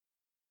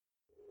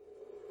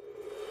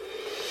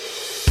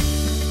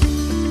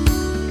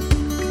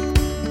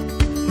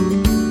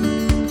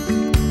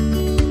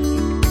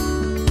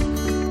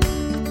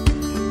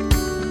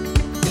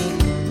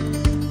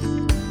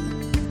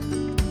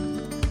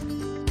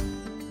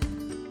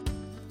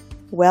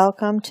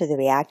Welcome to the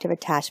Reactive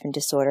Attachment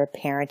Disorder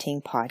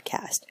Parenting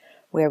Podcast,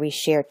 where we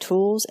share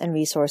tools and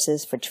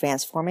resources for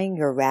transforming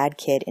your rad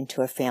kid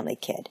into a family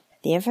kid.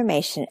 The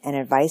information and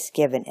advice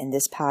given in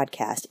this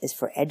podcast is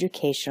for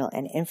educational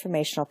and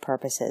informational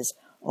purposes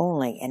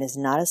only and is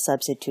not a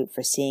substitute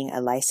for seeing a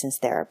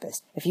licensed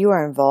therapist. If you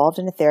are involved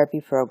in a therapy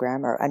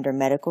program or under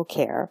medical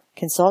care,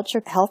 consult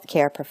your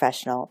healthcare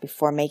professional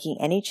before making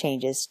any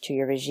changes to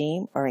your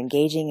regime or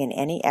engaging in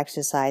any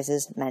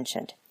exercises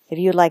mentioned. If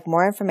you would like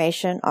more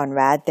information on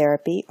RAD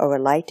therapy or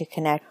would like to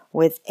connect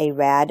with a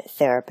RAD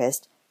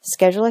therapist,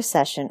 schedule a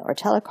session or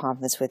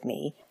teleconference with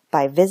me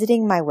by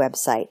visiting my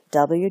website,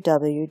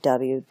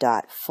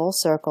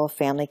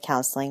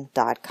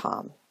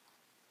 www.fullcirclefamilycounseling.com.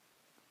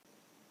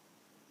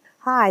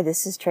 Hi,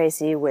 this is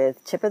Tracy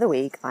with Tip of the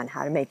Week on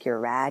how to make your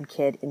rad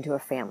kid into a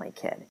family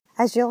kid.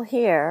 As you'll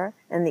hear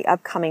in the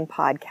upcoming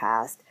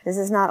podcast, this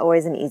is not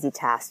always an easy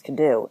task to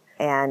do.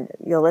 And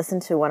you'll listen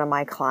to one of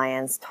my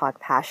clients talk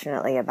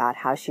passionately about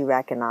how she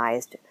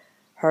recognized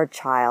her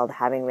child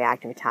having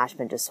reactive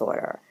attachment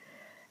disorder.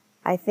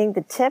 I think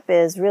the tip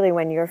is really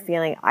when you're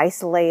feeling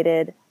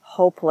isolated,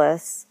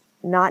 hopeless,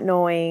 not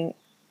knowing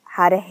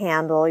how to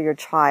handle your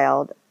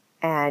child,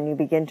 and you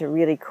begin to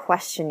really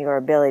question your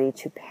ability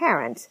to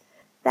parent,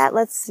 that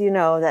lets you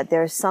know that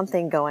there's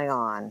something going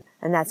on.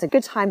 And that's a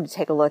good time to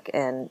take a look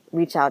and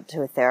reach out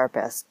to a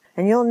therapist.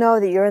 And you'll know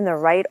that you're in the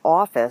right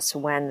office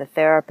when the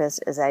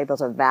therapist is able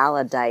to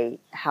validate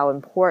how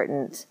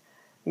important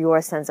your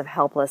sense of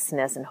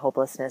helplessness and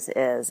hopelessness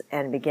is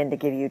and begin to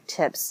give you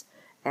tips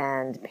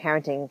and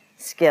parenting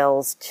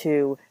skills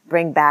to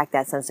bring back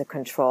that sense of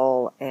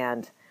control,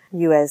 and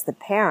you as the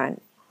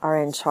parent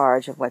are in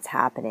charge of what's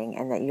happening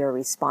and that you're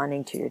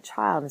responding to your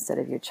child instead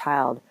of your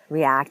child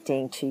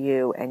reacting to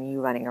you and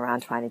you running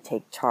around trying to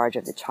take charge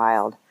of the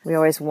child. We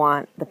always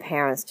want the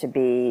parents to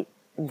be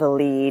the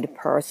lead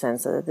person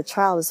so that the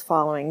child is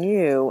following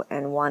you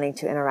and wanting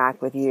to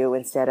interact with you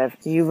instead of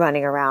you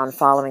running around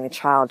following the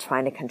child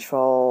trying to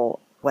control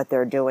what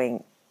they're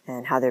doing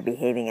and how they're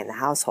behaving in the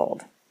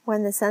household.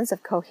 When the sense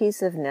of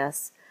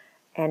cohesiveness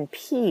and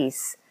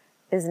peace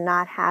is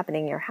not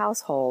happening in your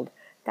household,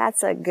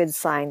 that's a good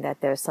sign that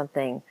there's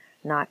something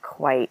not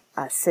quite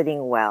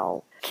sitting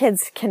well.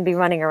 Kids can be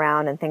running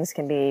around and things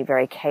can be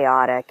very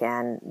chaotic,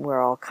 and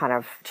we're all kind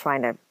of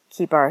trying to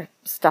keep our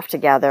stuff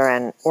together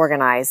and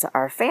organize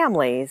our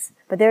families.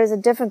 But there's a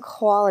different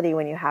quality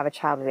when you have a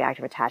child with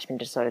reactive attachment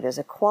disorder. There's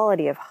a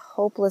quality of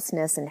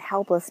hopelessness and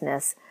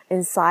helplessness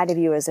inside of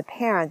you as a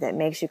parent that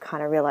makes you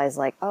kind of realize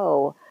like,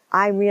 oh,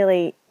 I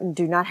really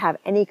do not have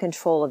any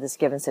control of this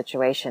given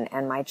situation,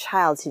 and my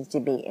child seems to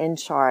be in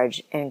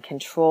charge and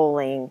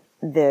controlling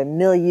the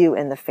milieu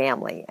in the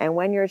family. And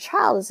when your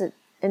child is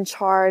in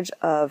charge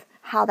of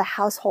how the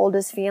household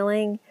is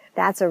feeling,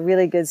 that's a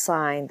really good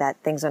sign that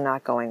things are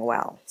not going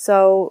well.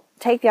 So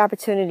take the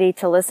opportunity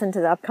to listen to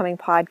the upcoming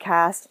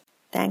podcast.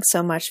 Thanks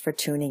so much for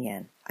tuning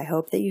in. I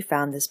hope that you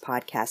found this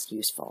podcast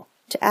useful.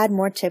 To add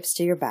more tips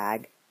to your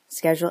bag,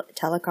 schedule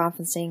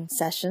teleconferencing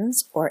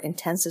sessions or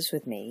intensives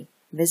with me,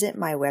 visit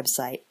my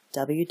website,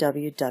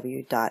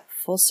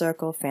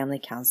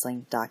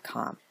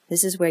 www.fullcirclefamilycounseling.com.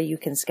 This is where you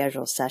can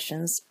schedule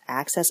sessions,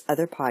 access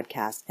other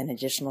podcasts, and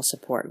additional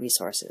support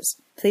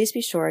resources. Please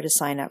be sure to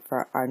sign up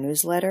for our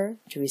newsletter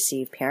to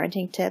receive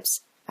parenting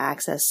tips,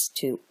 access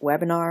to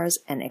webinars,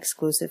 and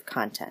exclusive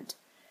content.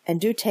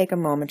 And do take a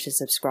moment to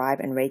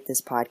subscribe and rate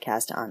this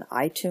podcast on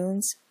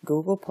iTunes,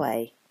 Google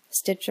Play,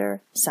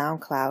 Stitcher,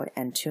 SoundCloud,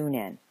 and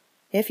TuneIn.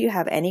 If you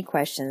have any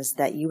questions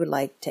that you would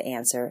like to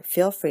answer,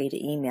 feel free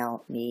to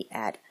email me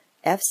at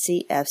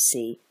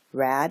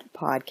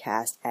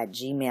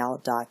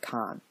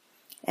fcfcradpodcast@gmail.com.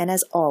 And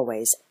as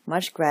always,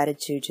 much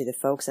gratitude to the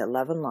folks at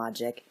Love and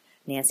Logic,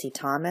 Nancy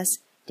Thomas,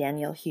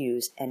 Daniel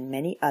Hughes, and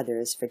many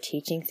others for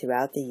teaching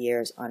throughout the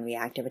years on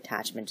reactive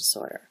attachment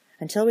disorder.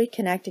 Until we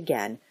connect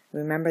again,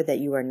 remember that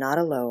you are not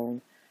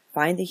alone.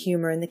 Find the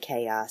humor in the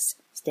chaos,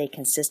 stay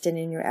consistent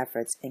in your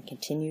efforts, and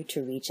continue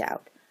to reach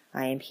out.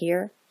 I am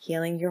here,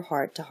 healing your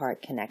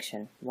heart-to-heart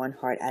connection, one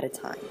heart at a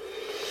time.